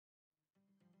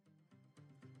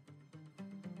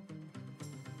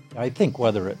I think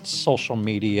whether it's social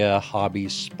media,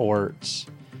 hobbies, sports,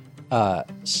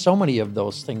 so many of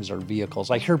those things are vehicles.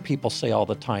 I hear people say all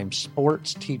the time,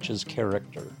 sports teaches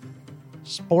character.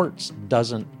 Sports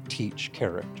doesn't teach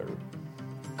character.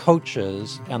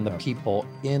 Coaches and the people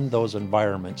in those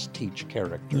environments teach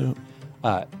character.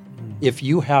 If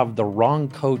you have the wrong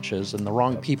coaches and the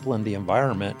wrong people in the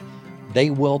environment, they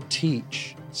will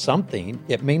teach something.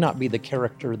 It may not be the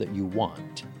character that you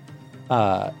want.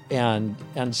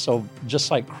 And so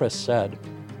just like Chris said,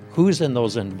 who's in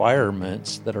those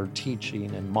environments that are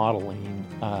teaching and modeling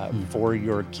for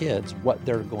your kids what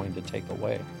they're going to take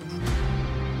away?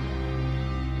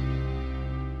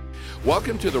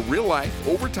 Welcome to the Real Life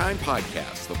Overtime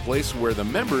Podcast, the place where the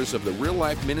members of the Real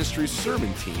Life Ministries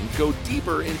sermon team go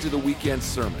deeper into the weekend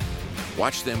sermon.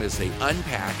 Watch them as they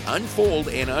unpack, unfold,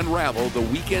 and unravel the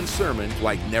weekend sermon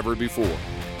like never before.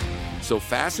 So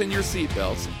fasten your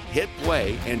seatbelts, hit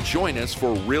play, and join us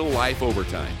for Real Life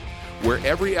Overtime, where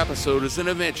every episode is an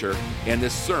adventure and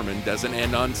this sermon doesn't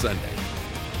end on Sunday.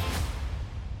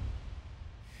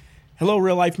 Hello,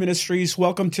 Real Life Ministries.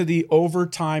 Welcome to the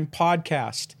Overtime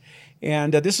Podcast.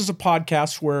 And this is a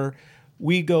podcast where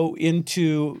we go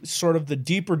into sort of the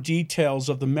deeper details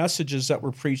of the messages that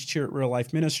were preached here at Real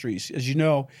Life Ministries. As you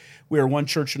know, we are one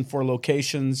church in 4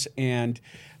 locations, and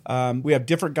we have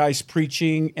different guys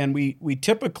preaching, and we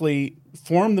typically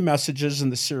form the messages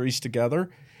in the series together.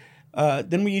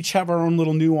 Then we each have our own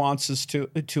little nuances to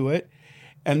it,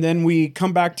 and then we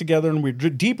come back together and we're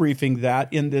debriefing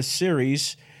that in this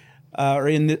series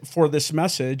for this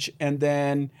message, and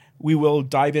then we will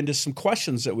dive into some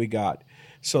questions that we got.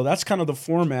 So that's kind of the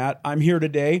format. I'm here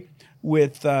today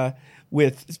with the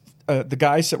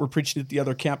guys that were preaching at the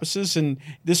other campuses, and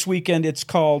this weekend it's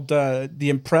called the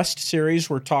Impressed series.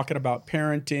 We're talking about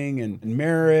parenting and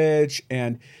marriage,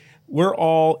 and we're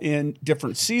all in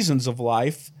different seasons of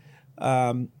life.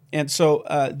 And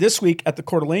so this week at the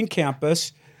Coeur d'Alene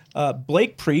campus,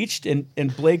 Blake preached,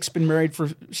 and Blake's been married for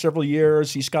several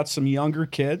years. He's got some younger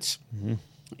kids. Mm-hmm.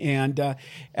 And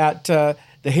at the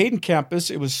Hayden campus,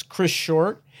 it was Chris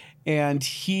Short, and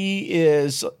he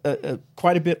is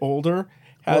quite a bit older,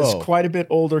 has quite a bit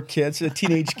older kids,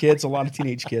 teenage kids, a lot of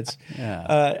teenage kids.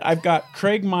 Yeah. I've got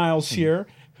Craig Miles here,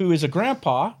 who is a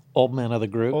grandpa. Old man of the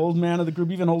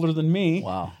group, even older than me.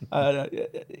 Wow.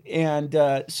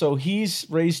 So he's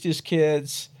raised his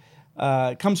kids,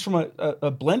 comes from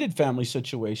a blended family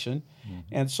situation,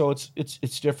 and so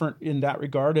it's different in that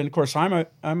regard. And of course, I'm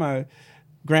a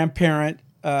grandparent,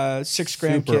 6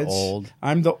 grandkids. Super old.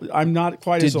 I'm not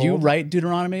quite as old. Did you write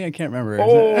Deuteronomy? I can't remember.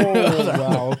 Oh,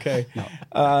 wow, okay.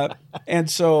 No. And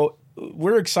so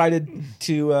we're excited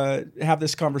to have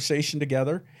this conversation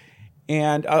together.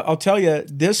 And I'll tell you,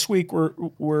 this week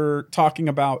we're talking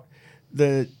about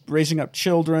the raising up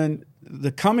children.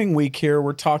 The coming week here,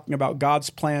 we're talking about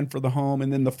God's plan for the home.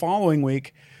 And then the following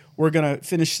week, we're going to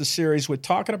finish the series with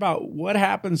talking about what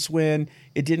happens when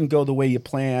it didn't go the way you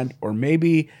planned, or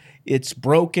maybe it's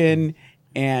broken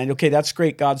and, okay, that's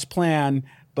great, God's plan,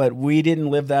 but we didn't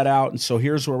live that out, and so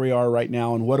here's where we are right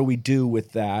now, and what do we do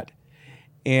with that?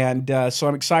 And so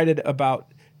I'm excited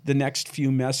about the next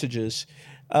few messages.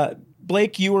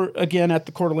 Blake, you were, again, at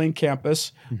the Coeur d'Alene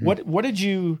campus. Mm-hmm.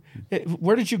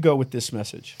 Where did you go with this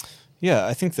message? Yeah,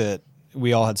 I think that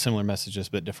we all had similar messages,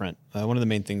 but different. One of the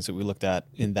main things that we looked at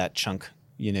in that chunk,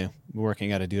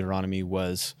 working out of Deuteronomy,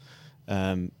 was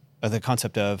the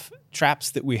concept of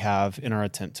traps that we have in our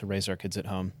attempt to raise our kids at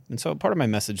home. And so part of my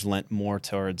message lent more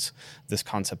towards this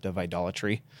concept of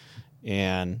idolatry.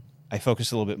 And I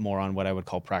focused a little bit more on what I would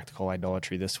call practical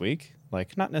idolatry this week.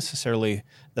 Like, not necessarily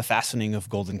the fastening of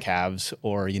golden calves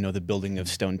or, the building of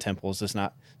stone temples is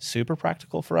not super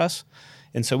practical for us.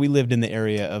 And so we lived in the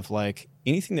area of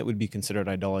anything that would be considered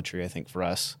idolatry, I think, for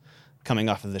us, coming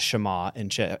off of the Shema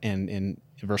in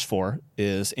verse 4,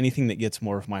 is anything that gets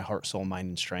more of my heart, soul, mind,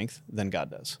 and strength than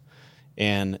God does.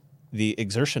 And the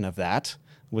exertion of that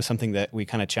was something that we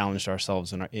kind of challenged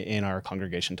ourselves in our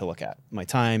congregation to look at. My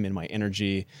time and my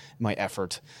energy, my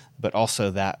effort, but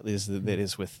also that is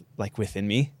within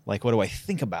me. Like, what do I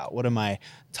think about? What am I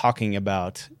talking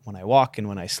about when I walk and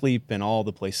when I sleep, and all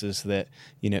the places that,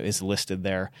 is listed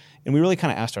there. And we really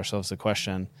kind of asked ourselves the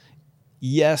question,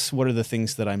 yes, what are the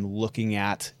things that I'm looking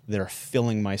at that are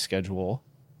filling my schedule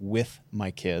with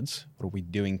my kids? What are we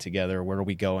doing together? Where are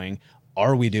we going?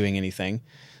 Are we doing anything?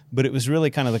 But it was really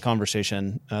kind of the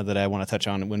conversation that I want to touch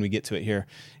on when we get to it here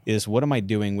is, what am I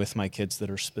doing with my kids that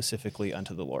are specifically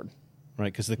unto the Lord,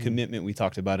 right? Because the commitment we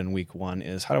talked about in week 1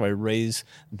 is, how do I raise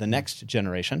the next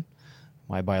generation,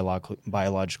 my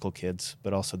biological kids,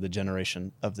 but also the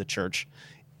generation of the church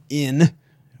in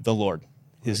the Lord?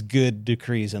 his good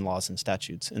decrees and laws and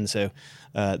statutes. And so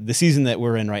the season that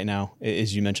we're in right now,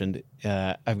 as you mentioned,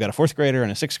 I've got a 4th grader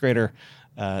and a 6th grader.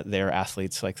 They're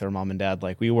athletes like their mom and dad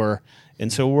like we were.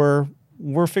 And so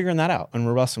we're figuring that out, and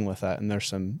we're wrestling with that. And there's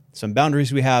some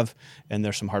boundaries we have, and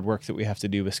there's some hard work that we have to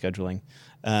do with scheduling.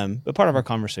 But part of our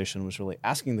conversation was really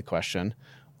asking the question,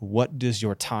 what does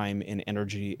your time and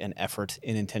energy and effort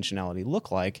and intentionality look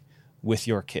like with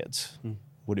your kids?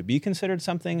 Would it be considered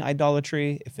something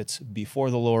idolatry if it's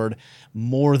before the Lord,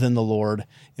 more than the Lord?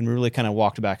 And we really kind of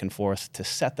walked back and forth to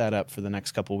set that up for the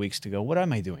next couple of weeks to go, what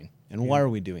am I doing? And why are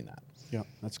we doing that? Yeah,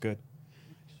 that's good.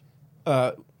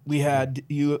 We had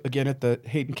you again at the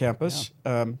Hayden campus.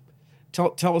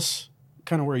 Tell us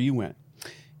kind of where you went.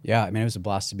 Yeah, I mean, it was a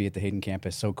blast to be at the Hayden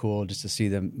campus. So cool just to see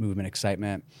the movement,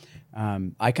 excitement.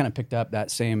 I kind of picked up that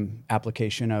same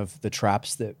application of the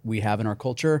traps that we have in our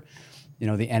culture. You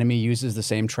know, the enemy uses the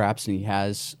same traps, and he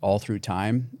has all through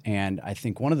time. And I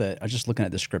think I was just looking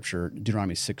at the scripture,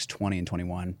 Deuteronomy 6:20 and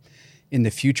 21. In the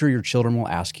future, your children will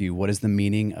ask you, what is the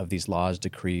meaning of these laws,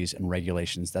 decrees, and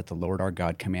regulations that the Lord our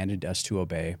God commanded us to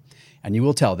obey? And you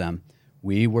will tell them,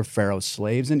 we were Pharaoh's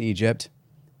slaves in Egypt,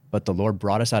 but the Lord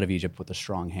brought us out of Egypt with a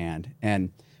strong hand.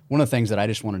 And one of the things that I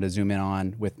just wanted to zoom in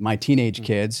on with my teenage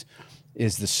kids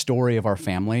is the story of our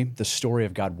family, the story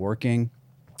of God working.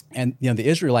 And you know, the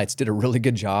Israelites did a really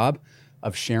good job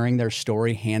of sharing their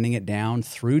story, handing it down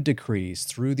through decrees,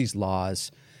 through these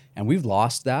laws. And we've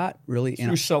lost that really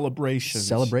through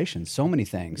celebrations. So many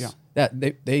things that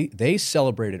they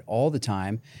celebrated all the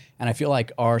time. And I feel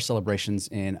like our celebrations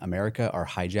in America are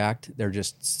hijacked.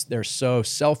 They're so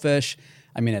selfish.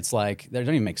 I mean, it's like, they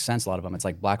don't even make sense, a lot of them. It's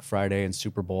like Black Friday and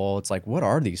Super Bowl. It's like, what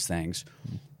are these things?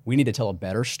 We need to tell a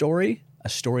better story, a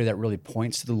story that really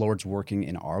points to the Lord's working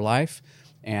in our life.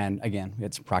 And again, we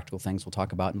had some practical things we'll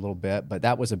talk about in a little bit, but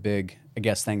that was a big, I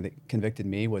guess, thing that convicted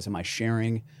me was, am I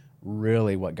sharing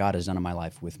really what God has done in my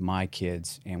life with my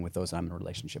kids and with those I'm in a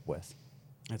relationship with?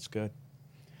 That's good.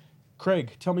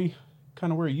 Craig, tell me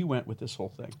kind of where you went with this whole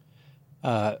thing.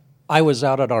 I was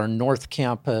out at our North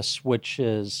Campus, which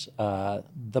is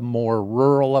the more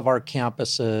rural of our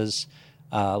campuses.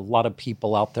 A lot of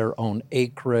people out there own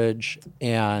acreage.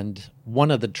 And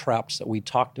one of the traps that we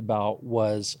talked about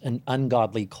was an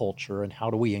ungodly culture and how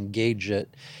do we engage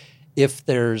it. If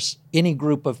there's any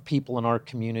group of people in our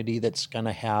community that's going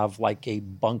to have like a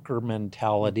bunker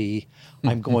mentality,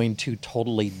 I'm going to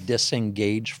totally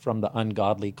disengage from the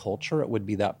ungodly culture, it would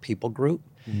be that people group.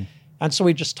 And so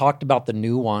we just talked about the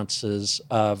nuances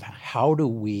of how do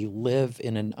we live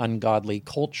in an ungodly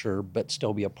culture but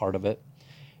still be a part of it.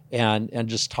 And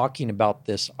just talking about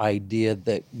this idea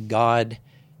that God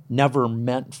never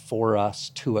meant for us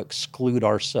to exclude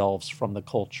ourselves from the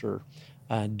culture.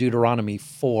 Deuteronomy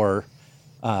 4,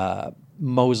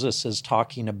 Moses is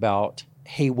talking about,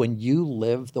 hey, when you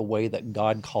live the way that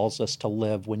God calls us to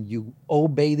live, when you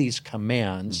obey these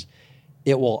commands,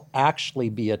 it will actually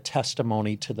be a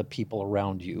testimony to the people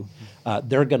around you.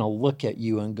 They're going to look at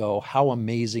you and go, how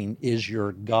amazing is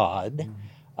your God?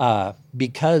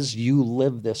 Because you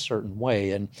live this certain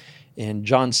way. And in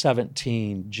John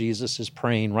 17, Jesus is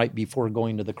praying right before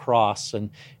going to the cross,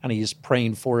 and he's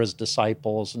praying for his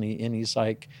disciples, and he's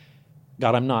like,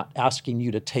 God, I'm not asking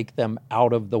you to take them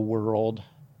out of the world,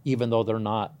 even though they're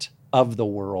not of the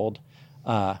world.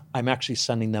 I'm actually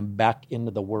sending them back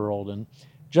into the world. And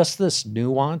just this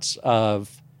nuance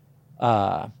of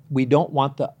we don't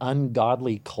want the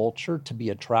ungodly culture to be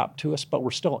a trap to us, but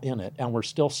we're still in it, and we're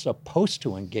still supposed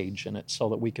to engage in it so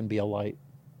that we can be a light.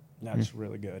 That's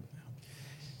really good.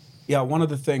 Yeah, one of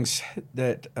the things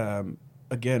that,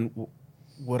 again,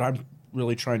 what I'm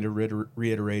really trying to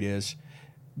reiterate is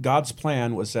God's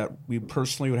plan was that we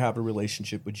personally would have a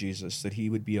relationship with Jesus, that he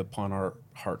would be upon our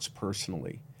hearts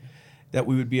personally, that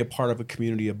we would be a part of a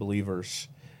community of believers,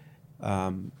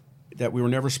 that we were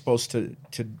never supposed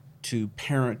to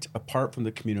parent apart from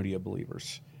the community of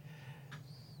believers,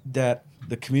 that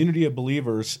the community of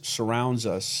believers surrounds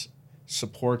us,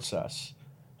 supports us,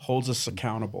 holds us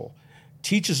accountable,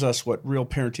 teaches us what real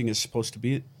parenting is supposed to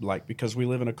be like, because we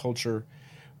live in a culture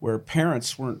where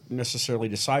parents weren't necessarily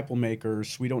disciple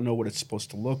makers. We don't know what it's supposed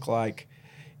to look like.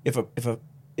 If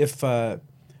a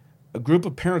group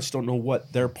of parents don't know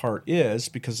what their part is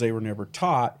because they were never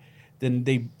taught, then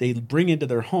they bring into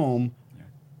their home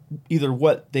either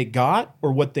what they got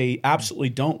or what they absolutely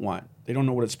don't want. They don't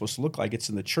know what it's supposed to look like. It's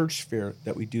in the church sphere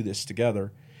that we do this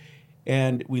together.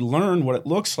 And we learn what it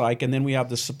looks like, and then we have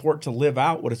the support to live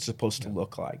out what it's supposed to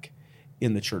look like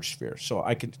in the church sphere. So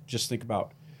I could just think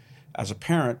about, as a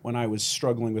parent, when I was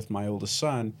struggling with my oldest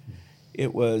son,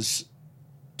 it was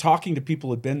talking to people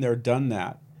who had been there, done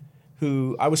that,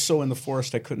 who I was so in the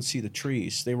forest I couldn't see the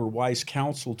trees. They were wise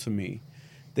counsel to me.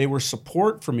 They were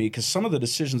support for me because some of the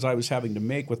decisions I was having to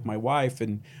make with my wife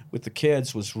and with the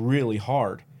kids was really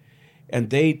hard. And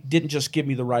they didn't just give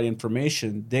me the right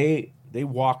information. They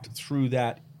walked through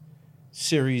that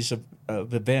series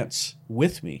of events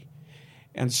with me.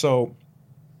 And so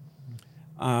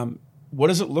what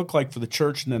does it look like for the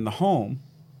church and then the home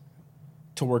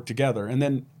to work together? And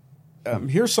then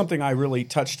here's something I really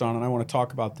touched on, and I want to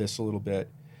talk about this a little bit.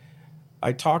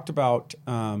 I talked about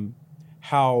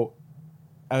how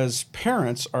as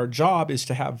parents, our job is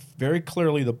to have very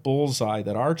clearly the bullseye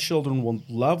that our children will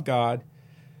love God,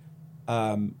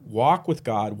 walk with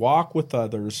God, walk with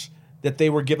others, that they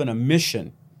were given a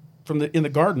mission. In the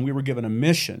garden, we were given a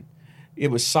mission. It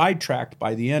was sidetracked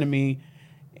by the enemy,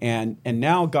 and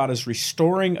now God is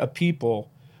restoring a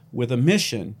people with a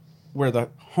mission where the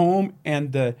home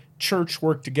and the church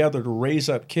work together to raise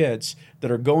up kids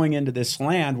that are going into this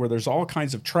land where there's all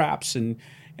kinds of traps and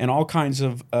all kinds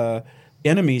of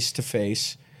enemies to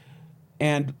face.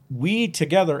 And we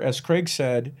together, as Craig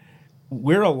said,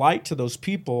 we're a light to those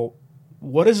people.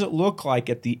 What does it look like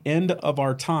at the end of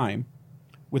our time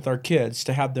with our kids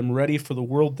to have them ready for the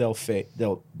world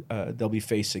they'll be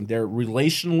facing? They're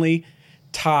relationally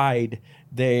tied.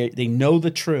 They know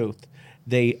the truth.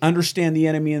 They understand the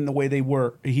enemy and the way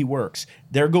he works.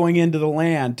 They're going into the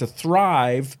land to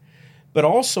thrive, but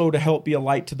also to help be a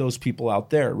light to those people out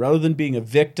there. Rather than being a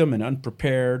victim and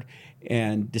unprepared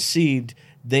and deceived,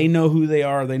 they know who they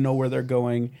are, they know where they're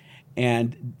going,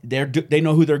 and they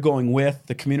know who they're going with,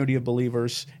 the community of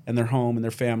believers and their home and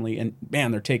their family, and man,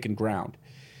 they're taking ground.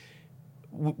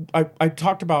 I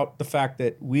talked about the fact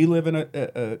that we live in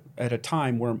at a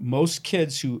time where most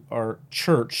kids who are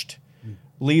churched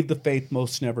leave the faith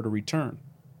most never to return.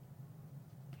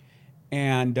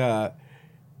 And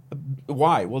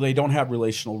why? Well, they don't have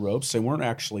relational ropes. They weren't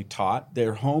actually taught.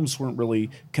 Their homes weren't really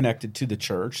connected to the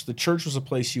church. The church was a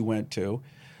place you went to.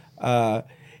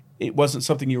 It wasn't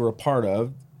something you were a part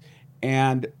of.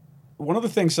 And one of the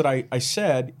things that I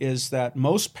said is that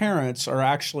most parents are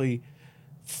actually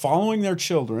following their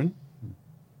children.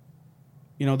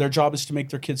 You know, their job is to make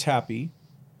their kids happy,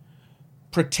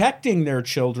 protecting their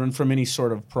children from any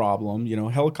sort of problem,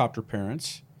 helicopter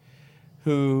parents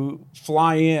who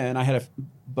fly in. I had a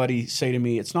buddy say to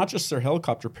me, it's not just their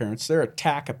helicopter parents, they're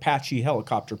attack Apache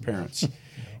helicopter parents.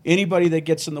 Anybody that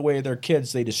gets in the way of their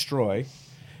kids, they destroy.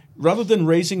 Rather than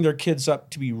raising their kids up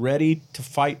to be ready to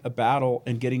fight a battle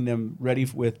and getting them ready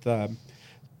with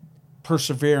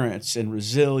perseverance and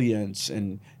resilience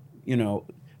and,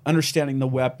 understanding the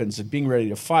weapons and being ready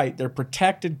to fight, they're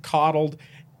protected, coddled,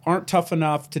 aren't tough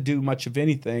enough to do much of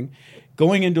anything,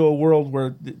 going into a world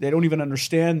where they don't even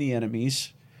understand the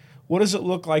enemies. What does it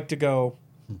look like to go,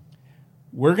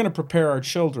 we're going to prepare our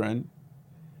children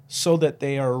so that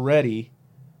they are ready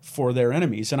for their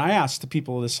enemies? And I asked the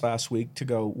people this last week to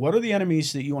go, what are the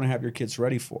enemies that you want to have your kids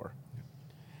ready for?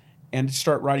 And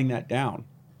start writing that down.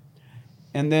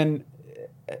 And then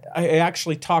I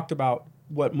actually talked about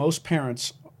what most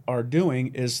parents are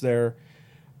doing is they're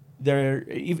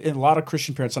even a lot of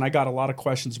Christian parents, and I got a lot of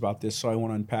questions about this, so I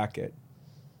want to unpack it.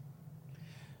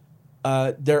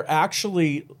 They're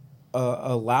actually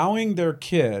allowing their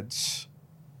kids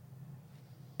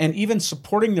and even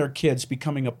supporting their kids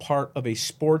becoming a part of a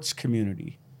sports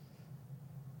community.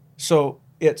 So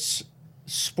it's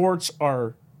sports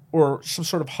or some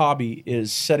sort of hobby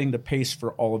is setting the pace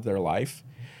for all of their life.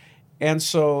 And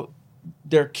so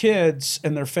their kids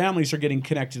and their families are getting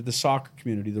connected to the soccer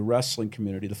community, the wrestling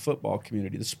community, the football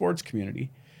community, the sports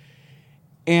community.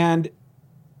 And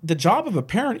the job of a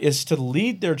parent is to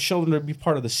lead their children to be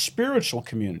part of the spiritual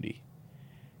community,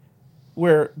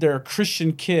 where there are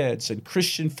Christian kids and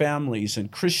Christian families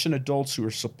and Christian adults who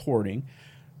are supporting.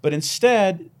 But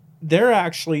instead, they're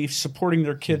actually supporting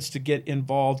their kids to get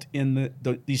involved in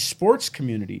these sports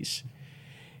communities.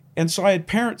 And so I had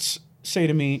parents say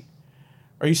to me,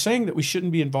 are you saying that we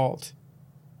shouldn't be involved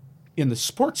in the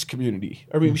sports community?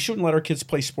 I mean, we shouldn't let our kids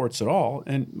play sports at all.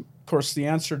 And, of course, the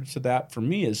answer to that for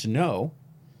me is no.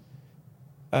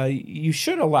 You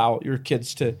should allow your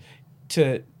kids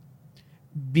to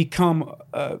become,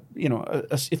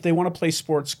 if they want to play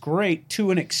sports, great,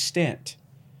 to an extent.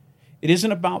 It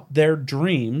isn't about their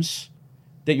dreams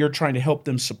that you're trying to help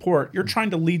them support. You're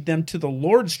trying to lead them to the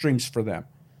Lord's dreams for them.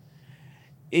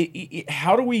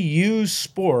 How do we use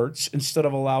sports instead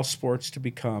of allow sports to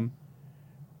become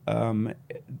an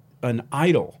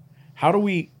idol? How do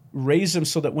we raise them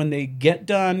so that when they get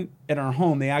done in our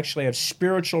home, they actually have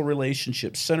spiritual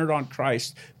relationships centered on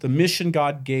Christ, the mission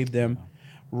God gave them,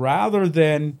 rather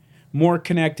than more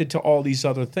connected to all these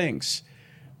other things?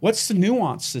 What's the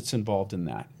nuance that's involved in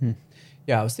that?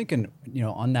 Yeah, I was thinking,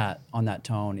 on that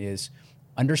tone is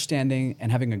understanding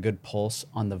and having a good pulse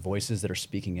on the voices that are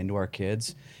speaking into our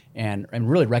kids, and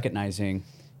really recognizing,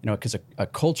 because a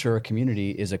culture, a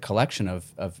community is a collection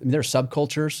of there are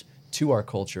subcultures to our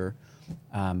culture.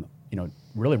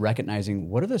 Really recognizing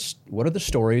what are the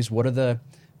stories, what are the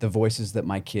voices that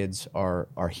my kids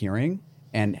are hearing,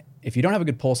 and if you don't have a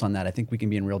good pulse on that, I think we can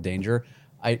be in real danger.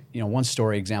 One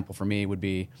story example for me would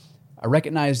be, I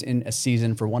recognized in a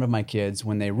season for one of my kids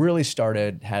when they really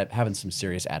started having some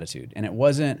serious attitude, and it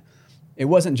wasn't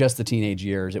just the teenage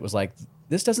years. It was like,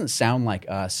 this doesn't sound like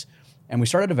us, and we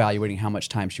started evaluating how much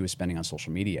time she was spending on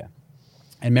social media.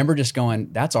 I remember just going,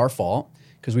 that's our fault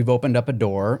because we've opened up a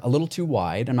door a little too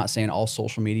wide. I'm not saying all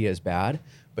social media is bad,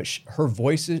 but her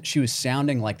voices, she was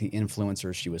sounding like the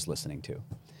influencers she was listening to.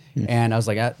 And I was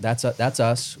like, that's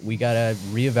us. We got to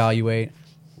reevaluate.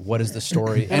 What is the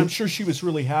story? And I'm sure she was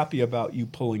really happy about you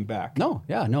pulling back. No.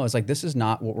 It's like, this is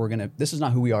not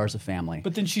who we are as a family.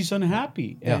 But then she's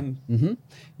unhappy. Yeah. And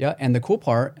Yeah. And the cool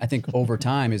part, I think over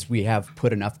time, is we have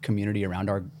put enough community around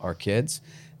our kids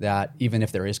that even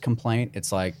if there is complaint,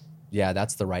 it's like, yeah,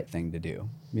 that's the right thing to do.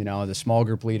 The small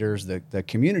group leaders, the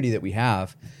community that we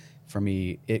have, for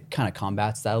me, it kind of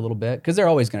combats that a little bit, because they're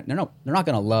not going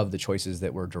to love the choices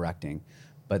that we're directing.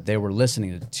 But they were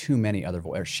listening to too many other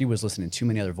voices. She was listening to too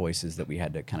many other voices that we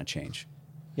had to kind of change.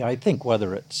 Yeah, I think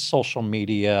whether it's social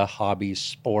media, hobbies,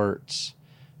 sports,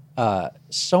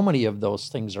 so many of those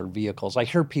things are vehicles. I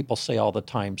hear people say all the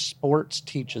time, sports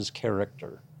teaches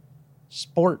character.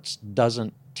 Sports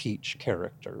doesn't teach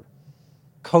character.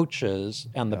 Coaches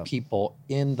and the people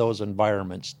in those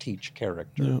environments teach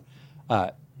character.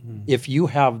 If you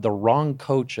have the wrong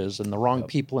coaches and the wrong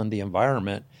people in the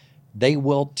environment, they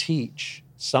will teach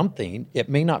something. It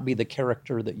may not be the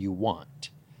character that you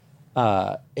want.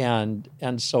 And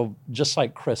so just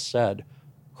like Chris said,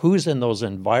 who's in those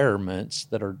environments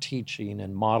that are teaching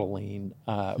and modeling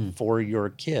for your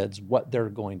kids what they're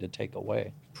going to take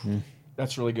away?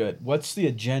 that's really good. What's the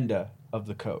agenda of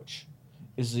the coach?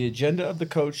 Is the agenda of the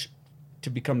coach to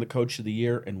become the coach of the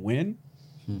year and win?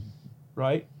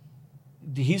 Right?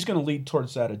 He's going to lead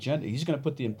towards that agenda. He's going to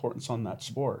put the importance on that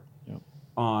sport,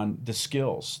 on the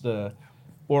skills.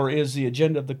 Or is the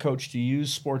agenda of the coach to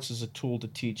use sports as a tool to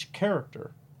teach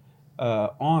character,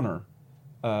 honor,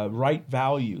 right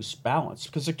values, balance?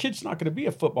 Because a kid's not going to be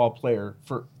a football player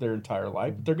for their entire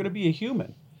life. They're going to be a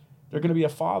human. They're going to be a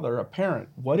father, a parent.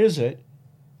 What is it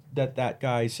that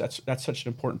guy's? That's such an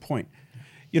important point.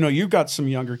 You know, you've got some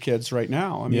younger kids right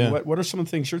now. I mean, what are some of the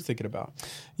things you're thinking about?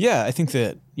 Yeah, I think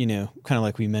that, kind of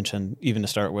like we mentioned, even to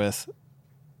start with,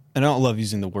 and I don't love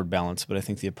using the word balance, but I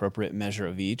think the appropriate measure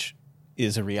of each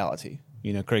is a reality.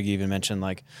 Craig even mentioned,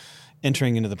 like,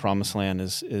 entering into the promised land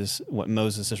is what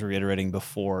Moses is reiterating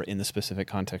before in the specific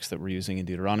context that we're using in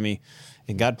Deuteronomy.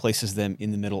 And God places them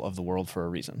in the middle of the world for a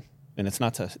reason. And it's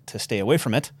not to stay away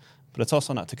from it, but it's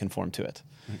also not to conform to it.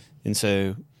 Mm-hmm. And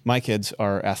so my kids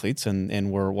are athletes,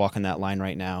 and we're walking that line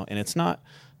right now. And it's not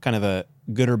kind of a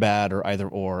good or bad or either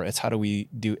or. It's how do we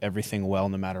do everything well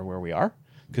no matter where we are?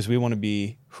 Because we want to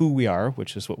be who we are,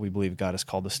 which is what we believe God has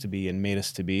called us to be and made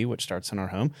us to be, which starts in our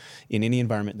home, in any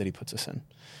environment that he puts us in.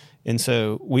 And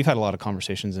so we've had a lot of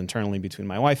conversations internally between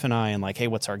my wife and I, and like, hey,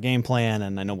 what's our game plan?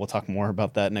 And I know we'll talk more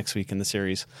about that next week in the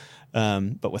series.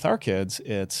 But with our kids,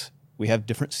 we have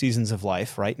different seasons of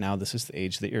life. Right now, this is the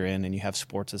age that you're in, and you have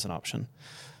sports as an option.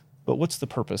 But what's the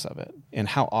purpose of it? And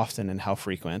how often and how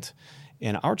frequent?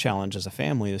 And our challenge as a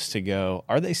family is to go,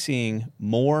 are they seeing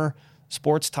more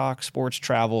sports talk, sports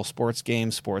travel, sports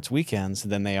games, sports weekends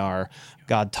than they are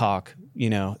God talk,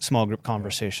 small group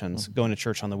conversations, going to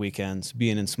church on the weekends,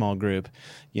 being in small group?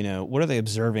 What are they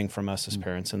observing from us as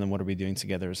parents? And then what are we doing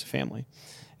together as a family?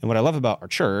 And what I love about our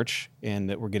church and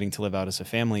that we're getting to live out as a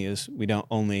family is we don't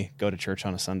only go to church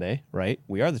on a Sunday, right?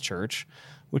 We are the church,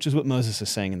 which is what Moses is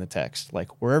saying in the text.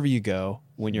 Like, wherever you go,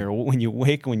 when you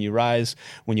wake, when you rise,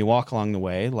 when you walk along the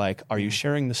way, like, are you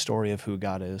sharing the story of who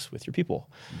God is with your people?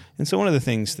 And so one of the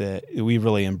things that we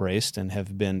really embraced and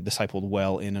have been discipled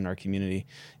well in our community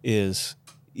is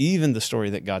even the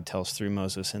story that God tells through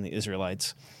Moses and the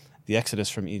Israelites, the exodus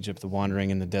from Egypt, the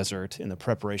wandering in the desert, and the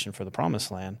preparation for the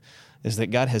promised land, is that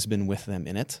God has been with them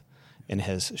in it and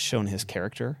has shown his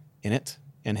character in it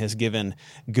and has given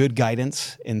good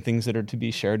guidance in things that are to be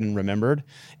shared and remembered.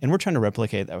 And we're trying to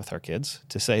replicate that with our kids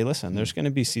to say, listen, there's going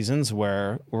to be seasons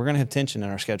where we're going to have tension in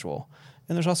our schedule,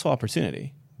 and there's also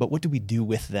opportunity. But what do we do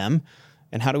with them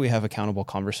And how do we have accountable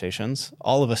conversations,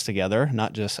 all of us together,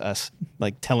 not just us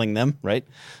like telling them, right?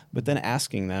 But then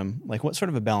asking them, like, what sort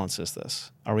of a balance is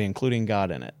this? Are we including God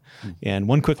in it? And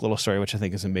one quick little story, which I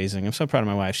think is amazing. I'm so proud of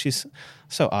my wife. She's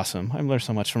so awesome. I've learned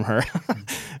so much from her.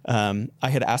 I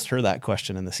had asked her that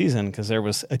question in the season because there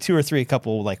was a 2 or 3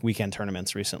 couple like weekend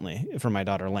tournaments recently for my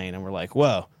daughter Lane. And we're like,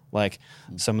 whoa, like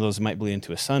some of those might bleed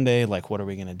into a Sunday. Like, what are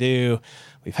we going to do?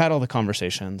 We've had all the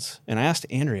conversations. And I asked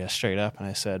Andrea straight up and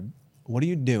I said, what are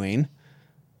you doing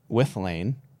with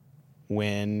Lane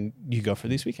when you go for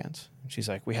these weekends? And she's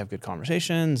like, we have good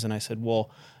conversations. And I said, well,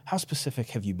 how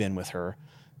specific have you been with her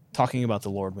talking about the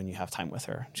Lord when you have time with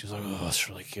her? She's like, oh, that's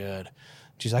really good.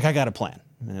 She's like, I got a plan.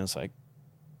 And I was like,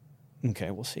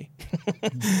 okay, we'll see.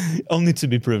 Only to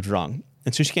be proved wrong.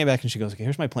 And so she came back and she goes, okay,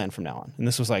 here's my plan from now on. And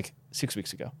this was like 6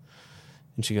 weeks ago.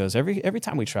 And she goes, every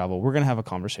time we travel, we're going to have a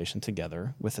conversation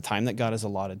together with the time that God has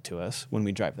allotted to us when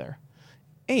we drive there.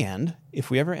 And if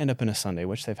we ever end up in a Sunday,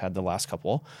 which they've had the last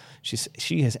couple,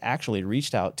 she has actually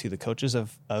reached out to the coaches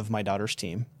of my daughter's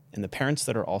team and the parents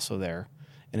that are also there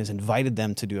and has invited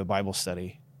them to do a Bible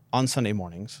study on Sunday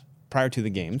mornings prior to the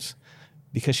games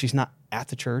because she's not at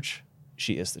the church,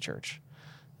 she is the church.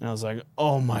 And I was like,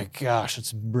 oh my gosh,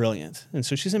 it's brilliant. And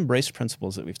so she's embraced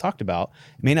principles that we've talked about.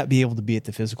 May not be able to be at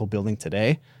the physical building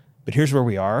today, but here's where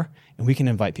we are, and we can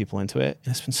invite people into it.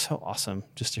 And it's been so awesome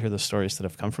just to hear the stories that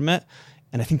have come from it.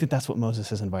 And I think that that's what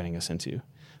Moses is inviting us into.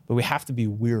 But we have to be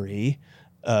weary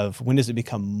of when does it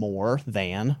become more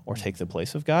than or take the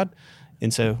place of God.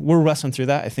 And so we're wrestling through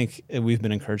that. I think we've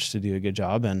been encouraged to do a good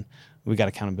job, and we got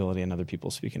accountability and other people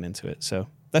speaking into it. So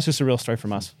that's just a real story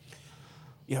from us.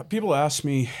 Yeah, people ask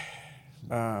me,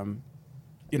 at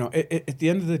the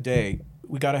end of the day,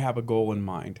 we got to have a goal in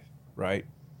mind, right?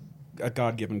 A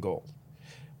God-given goal.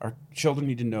 Our children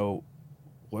need to know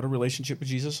what a relationship with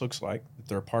Jesus looks like, that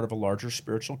they're a part of a larger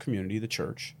spiritual community, the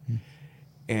church,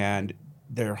 and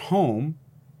their home,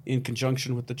 in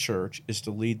conjunction with the church, is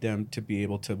to lead them to be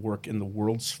able to work in the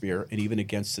world sphere and even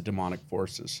against the demonic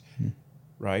forces,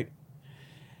 right?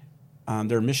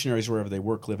 They're missionaries wherever they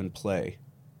work, live, and play.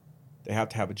 They have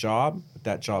to have a job, but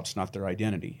that job's not their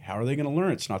identity. How are they going to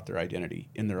learn it's not their identity?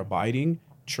 In their abiding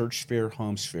church sphere,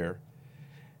 home sphere.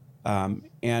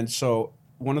 And so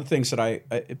one of the things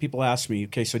that people ask me,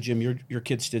 okay, so Jim, your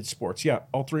kids did sports. Yeah,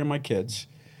 all 3 of my kids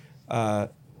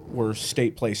were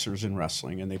state placers in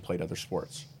wrestling, and they played other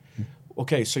sports.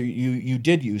 Okay, so you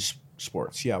did use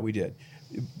sports. Yeah, we did.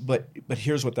 But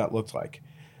here's what that looked like.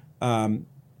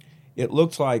 It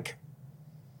looked like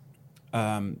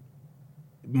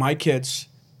my kids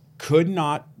could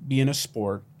not be in a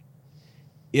sport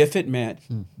if it meant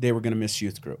they were going to miss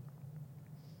youth group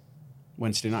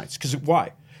Wednesday nights. Because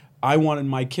why? I wanted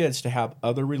my kids to have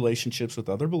other relationships with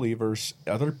other believers,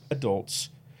 other adults,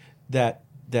 that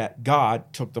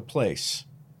God took the place,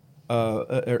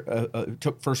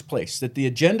 took first place. That the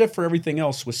agenda for everything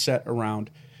else was set around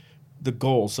the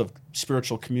goals of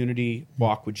spiritual community,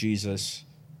 walk with Jesus.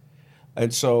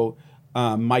 And so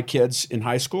my kids in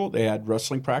high school, they had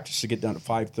wrestling practice to get done at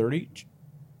 5:30.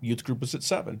 Youth group was at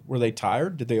 7. Were they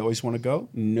tired? Did they always want to go?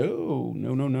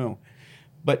 No.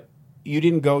 But you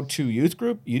didn't go to youth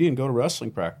group, you didn't go to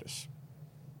wrestling practice.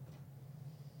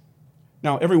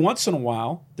 Now, every once in a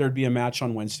while, there'd be a match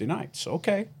on Wednesday nights.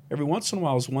 Okay, every once in a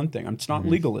while is one thing. It's not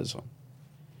legalism,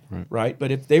 right?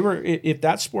 But if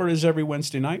that sport is every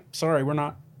Wednesday night, sorry, we're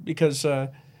not, because,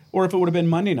 or if it would have been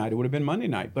Monday night, it would have been Monday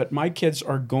night. But my kids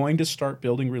are going to start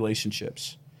building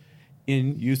relationships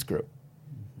in youth group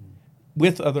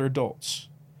with other adults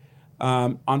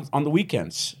on the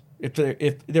weekends. If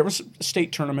there was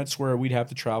state tournaments where we'd have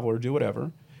to travel or do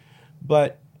whatever,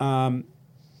 but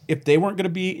if they weren't going to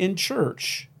be in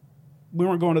church, we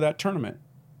weren't going to that tournament.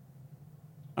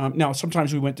 Now,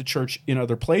 sometimes we went to church in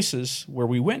other places where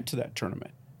we went to that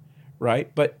tournament,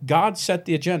 right? But God set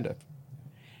the agenda.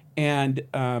 And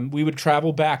we would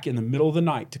travel back in the middle of the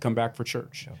night to come back for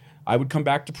church. Yeah. I would come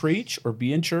back to preach or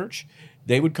be in church.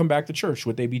 They would come back to church.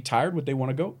 Would they be tired? Would they want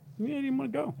to go? Yeah, they didn't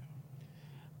want to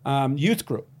go. Youth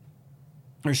group.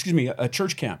 A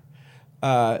church camp.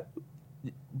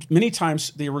 Many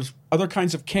times there was other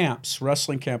kinds of camps,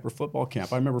 wrestling camp or football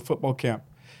camp. I remember football camp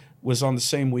was on the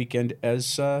same weekend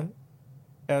as the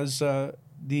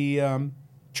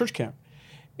church camp.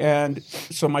 And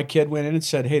so my kid went in and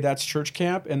said, hey, that's church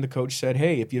camp. And the coach said,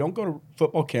 hey, if you don't go to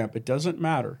football camp, it doesn't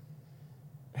matter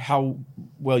how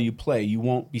well you play, you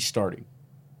won't be starting.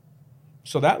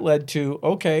 So that led to,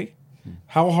 okay,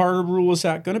 how hard a rule is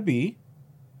that going to be?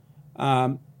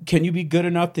 Can you be good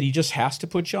enough that he just has to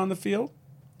put you on the field?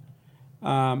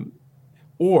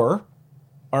 Or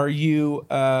Are you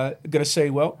going to say,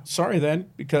 well, sorry then,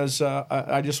 because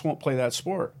I just won't play that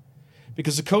sport?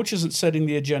 Because the coach isn't setting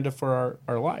the agenda for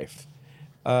our life.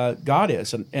 God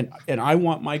is. And I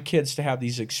want my kids to have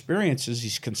these experiences,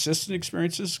 these consistent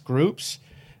experiences, groups,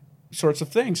 sorts of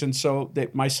things. And so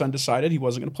my son decided he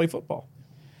wasn't going to play football.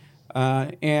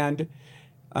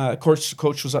 Of course, the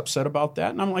coach was upset about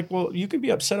that. And I'm like, well, you can be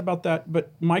upset about that,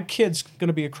 but my kid's going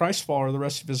to be a Christ follower the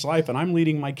rest of his life, and I'm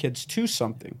leading my kids to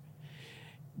something.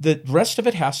 The rest of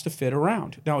it has to fit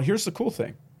around. Now, here's the cool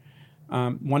thing.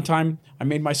 One time, I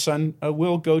made my son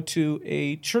Will go to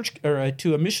a church or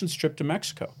to a missions trip to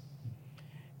Mexico,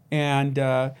 and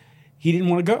he didn't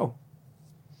want to go.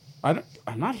 I'm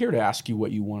not here to ask you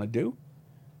what you want to do.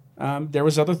 There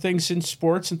was other things in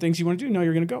sports and things you want to do. No,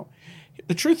 you're going to go.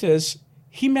 The truth is,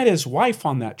 he met his wife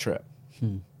on that trip.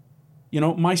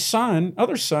 My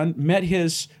other son, met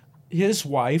his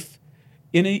wife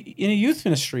in a youth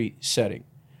ministry setting.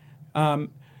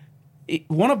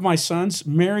 One of my sons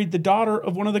married the daughter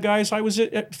of one of the guys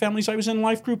families I was in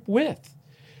life group with.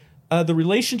 The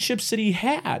relationships that he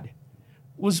had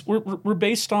were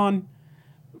based on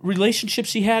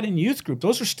relationships he had in youth group.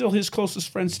 Those are still his closest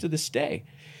friends to this day.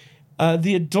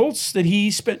 The adults that he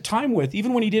spent time with,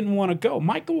 even when he didn't want to go,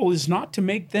 my goal is not to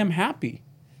make them happy.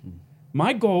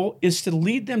 My goal is to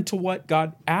lead them to what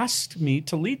God asked me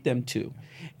to lead them to.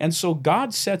 And so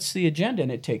God sets the agenda,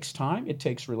 and it takes time, it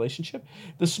takes relationship.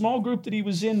 The small group that he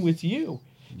was in with you,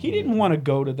 he didn't want to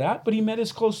go to that, but he met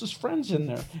his closest friends in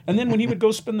there. And then when he would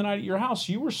go spend the night at your house,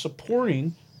 you were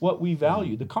supporting what we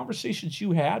value, the conversations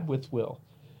you had with Will.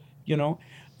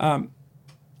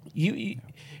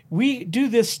 We do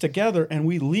this together, and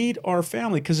we lead our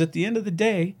family, because at the end of the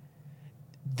day,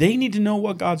 they need to know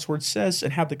what God's word says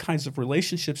and have the kinds of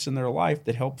relationships in their life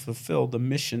that help fulfill the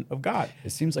mission of God.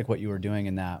 It seems like what you were doing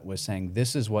in that was saying,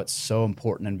 this is what's so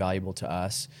important and valuable to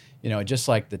us. Just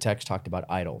like the text talked about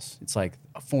idols. It's like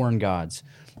foreign gods.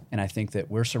 And I think that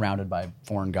we're surrounded by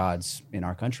foreign gods in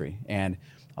our country. And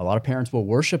a lot of parents will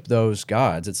worship those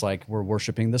gods. It's like we're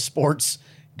worshiping the sports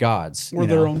gods. Or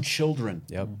their own children.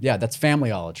 Yep. Yeah, that's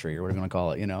family-olatry, or whatever you want to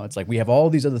call it. It's like we have all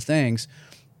these other things,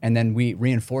 and then we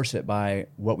reinforce it by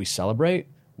what we celebrate,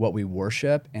 what we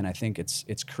worship, and I think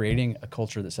it's creating a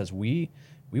culture that says we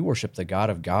worship the God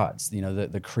of gods,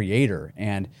 the Creator,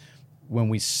 and when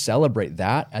we celebrate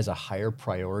that as a higher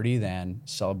priority than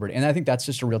celebrate, and I think that's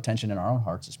just a real tension in our own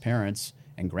hearts as parents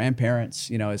and grandparents,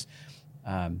 is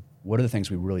what are the things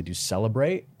we really do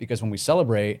celebrate? Because when we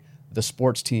celebrate the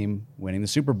sports team winning the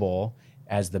Super Bowl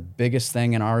as the biggest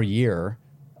thing in our year,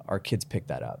 our kids pick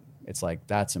that up. It's like,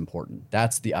 that's important.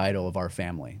 That's the idol of our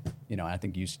family. I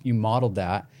think you modeled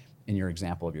that in your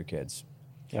example of your kids.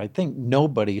 Yeah, I think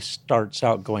nobody starts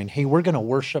out going, hey, we're going to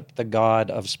worship the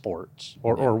God of sports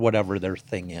or whatever their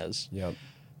thing is. Yep.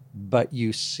 But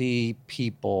you see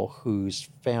people whose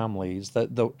families,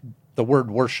 the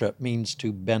word worship means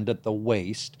to bend at the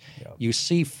waist. Yep. You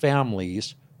see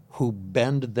families who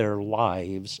bend their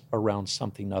lives around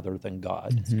something other than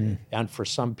God. Mm-hmm. And for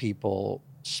some people,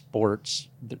 sports,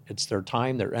 it's their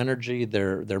time, their energy,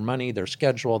 their money, their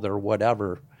schedule, their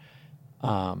whatever.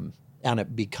 And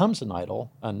it becomes an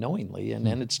idol unknowingly. And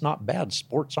it's not bad.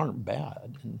 Sports aren't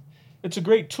bad. And, it's a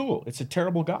great tool. It's a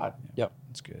terrible God. yep.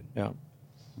 That's good.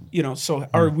 Yeah. So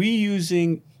are we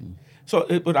using...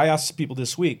 But I asked people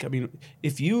this week,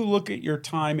 if you look at your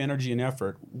time, energy, and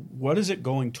effort, what is it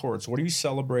going towards? What are you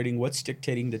celebrating? What's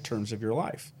dictating the terms of your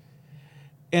life?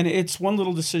 And it's one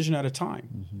little decision at a time.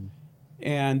 Mm-hmm.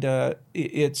 And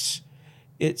it's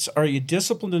are you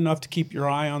disciplined enough to keep your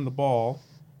eye on the ball,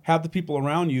 have the people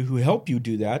around you who help you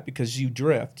do that because you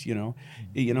drift,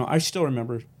 I still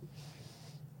remember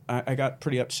I got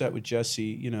pretty upset with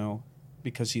Jesse,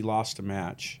 because he lost a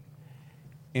match.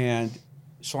 And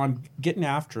so I'm getting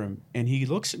after him, and he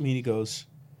looks at me and he goes,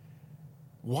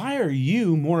 why are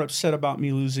you more upset about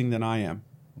me losing than I am?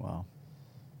 Wow.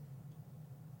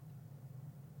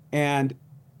 And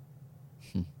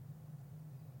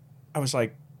I was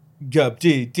like,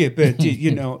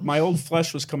 my old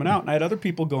flesh was coming out, and I had other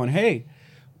people going, hey,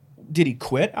 did he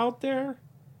quit out there?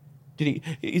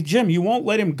 Jim, you won't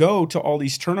let him go to all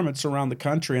these tournaments around the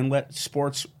country and let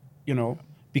sports,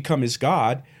 become his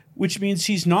God, which means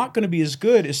he's not going to be as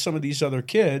good as some of these other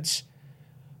kids.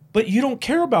 But you don't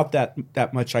care about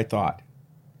that much, I thought.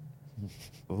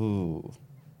 Ooh,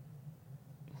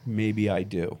 maybe I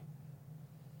do.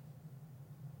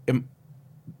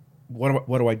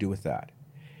 What do I do with that?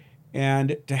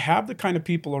 And to have the kind of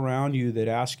people around you that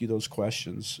ask you those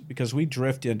questions, because we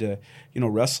drift into,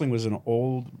 wrestling was an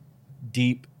old,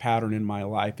 deep pattern in my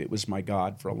life. It was my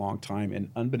God for a long time. And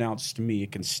unbeknownst to me,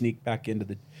 it can sneak back into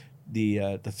the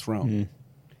the throne.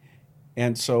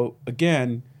 And so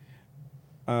again,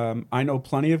 I know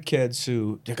plenty of kids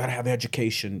who they got to have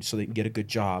education so they can get a good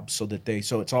job, so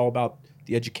it's all about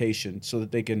the education so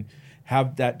that they can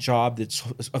have that job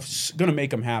that's going to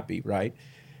make them happy, right?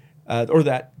 Or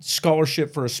that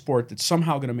scholarship for a sport that's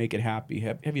somehow going to make it happy.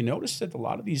 Have you noticed that a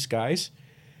lot of these guys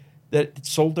that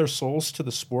sold their souls to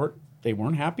the sport, they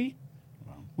weren't happy?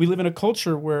 Wow. We live in a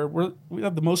culture where we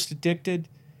have the most addicted,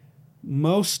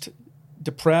 most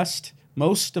depressed,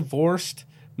 most divorced,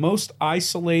 most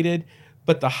isolated,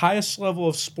 but the highest level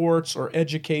of sports or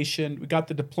education. We got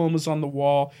the diplomas on the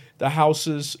wall, the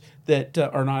houses that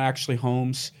are not actually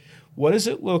homes. What does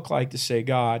it look like to say,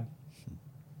 God,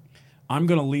 I'm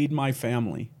going to lead my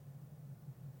family.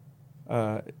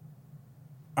 I'm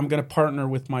going to partner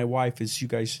with my wife, as you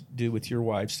guys do with your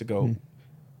wives, to go,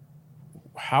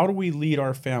 how do we lead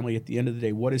our family at the end of the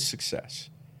day? What is success?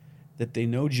 That they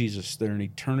know Jesus, they're in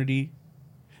eternity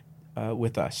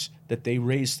with us, that they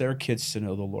raise their kids to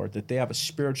know the Lord, that they have a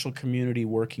spiritual community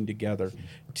working together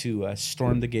to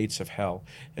storm the gates of hell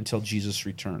until Jesus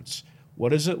returns. What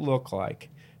does it look like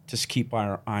to keep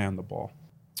our eye on the ball?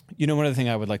 You know, one other thing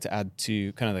I would like to add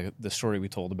to kind of the story we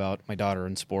told about my daughter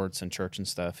and sports and church and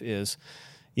stuff is,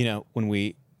 you know, when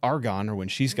we are gone or when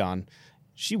she's gone,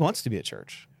 she wants to be at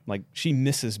church. Like, she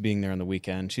misses being there on the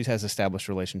weekend. She has established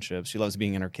relationships. She loves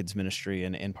being in our kids' ministry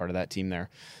and part of that team there.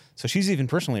 So she's even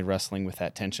personally wrestling with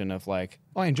that tension of like,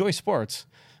 oh, I enjoy sports,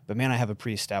 but man, I have a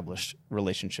pre-established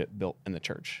relationship built in the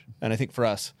church. And I think for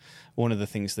us, one of the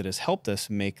things that has helped us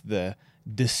make the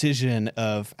decision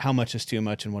of how much is too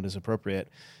much and what is appropriate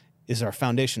is our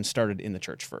foundation started in the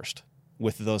church first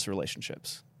with those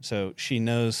relationships. So she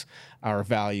knows our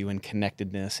value and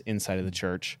connectedness inside of the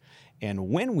church. And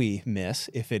when we miss,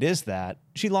 if it is that,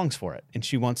 she longs for it and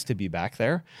she wants to be back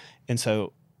there. And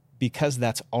so because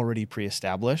that's already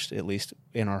pre-established, at least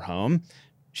in our home,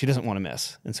 she doesn't want to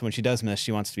miss. And so when she does miss,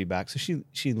 she wants to be back. So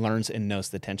she learns and knows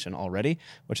the tension already,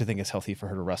 which I think is healthy for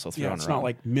her to wrestle through on her own. It's not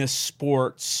like miss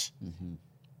sports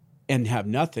and have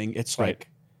nothing. It's like,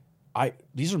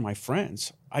 these are my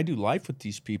friends. I do life with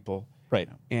these people. Right.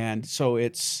 And so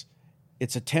it's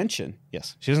a tension.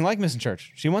 Yes. She doesn't like missing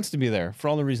church. She wants to be there for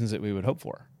all the reasons that we would hope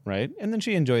for, right? And then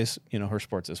she enjoys, her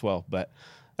sports as well. But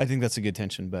I think that's a good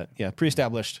tension. But yeah,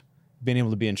 pre-established, being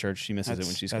able to be in church, she misses it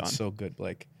when she's gone. That's so good,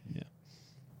 Blake. Yeah.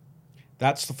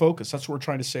 That's the focus. That's what we're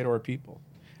trying to say to our people.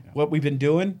 Yeah. What we've been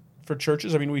doing for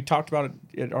churches, I mean, we talked about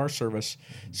it at our service,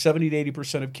 70 to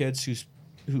 80% of kids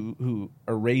who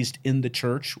are raised in the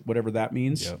church, whatever that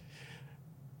means,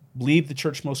 believe the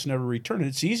church must never return. And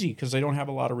it's easy because they don't have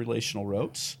a lot of relational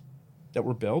ropes that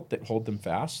were built that hold them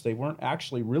fast. They weren't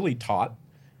actually really taught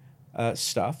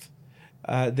stuff.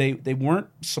 They weren't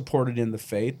supported in the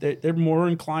faith. They're more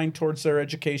inclined towards their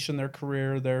education, their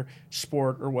career, their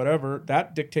sport, or whatever.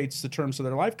 That dictates the terms of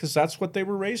their life because that's what they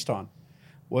were raised on.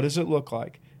 What does it look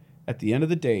like? At the end of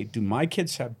the day, do my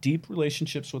kids have deep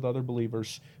relationships with other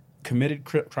believers, committed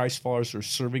Christ followers, or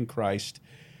serving Christ?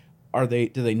 Do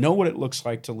they know what it looks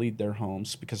like to lead their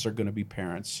homes because they're going to be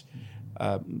parents,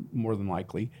 more than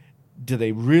likely?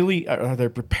 Are they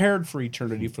prepared for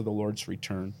eternity for the Lord's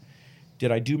return?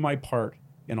 Did I do my part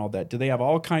in all that? Do they have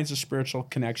all kinds of spiritual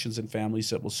connections and families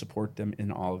that will support them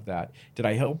in all of that? Did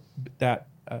I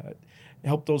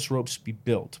help those ropes be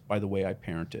built by the way I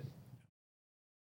parented?